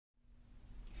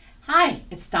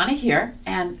it's Donna here,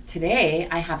 and today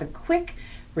I have a quick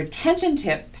retention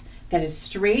tip that is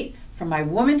straight from my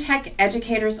WomenTech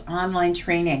Educators online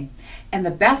training. And the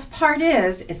best part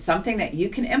is, it's something that you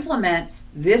can implement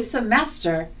this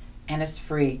semester and it's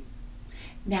free.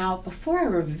 Now, before I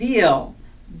reveal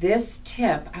this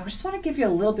tip, I just want to give you a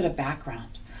little bit of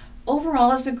background.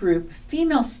 Overall, as a group,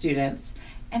 female students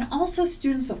and also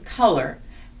students of color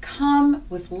come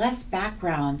with less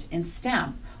background in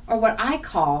STEM, or what I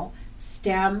call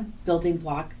STEM building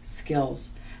block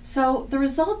skills. So the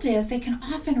result is they can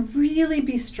often really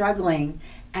be struggling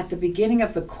at the beginning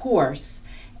of the course,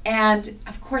 and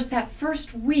of course that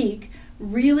first week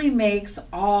really makes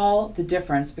all the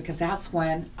difference because that's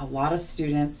when a lot of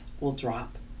students will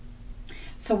drop.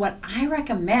 So what I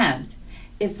recommend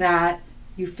is that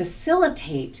you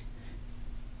facilitate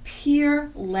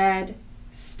peer-led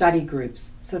study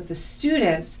groups so that the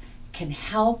students can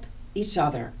help each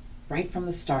other right from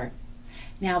the start.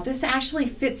 Now, this actually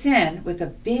fits in with a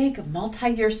big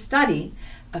multi-year study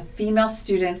of female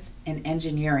students in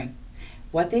engineering.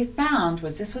 What they found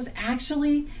was this was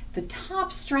actually the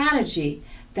top strategy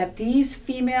that these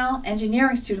female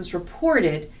engineering students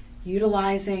reported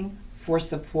utilizing for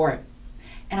support.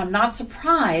 And I'm not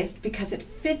surprised because it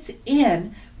fits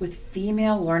in with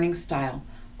female learning style.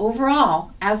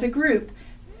 Overall, as a group,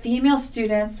 female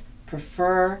students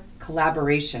prefer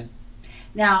collaboration.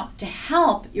 Now, to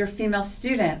help your female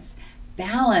students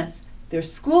balance their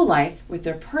school life with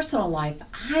their personal life,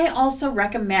 I also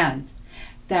recommend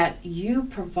that you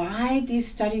provide these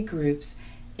study groups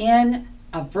in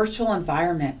a virtual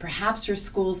environment, perhaps your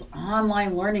school's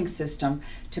online learning system,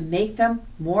 to make them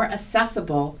more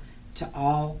accessible to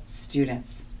all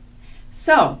students.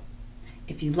 So,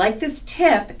 if you like this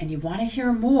tip and you want to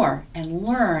hear more and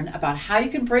learn about how you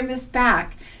can bring this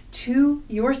back to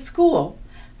your school,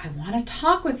 I want to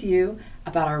talk with you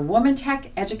about our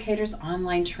WomenTech Educators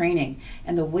online training.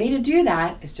 And the way to do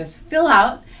that is just fill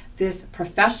out this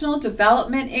professional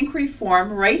development inquiry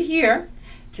form right here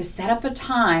to set up a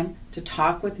time to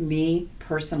talk with me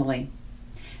personally.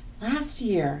 Last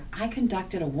year, I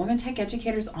conducted a WomenTech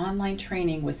Educators online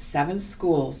training with 7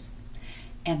 schools.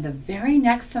 And the very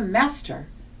next semester,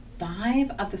 5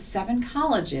 of the 7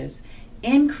 colleges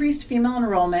increased female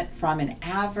enrollment from an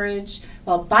average,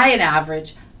 by an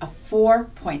average of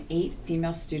 4.8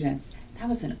 female students. That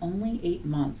was in only 8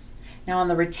 months. Now on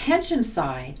the retention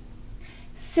side,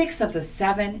 6 of the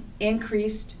 7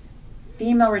 increased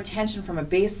female retention from a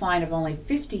baseline of only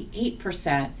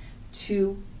 58%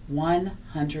 to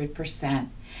 100%.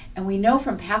 And we know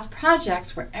from past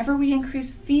projects, wherever we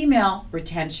increase female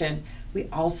retention, we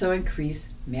also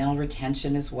increase male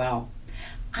retention as well.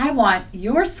 I want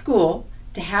your school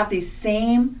to have these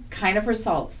same kind of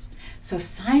results. So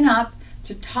sign up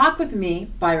to talk with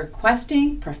me by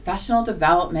requesting professional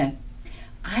development.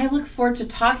 I look forward to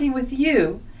talking with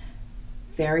you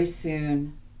very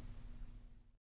soon.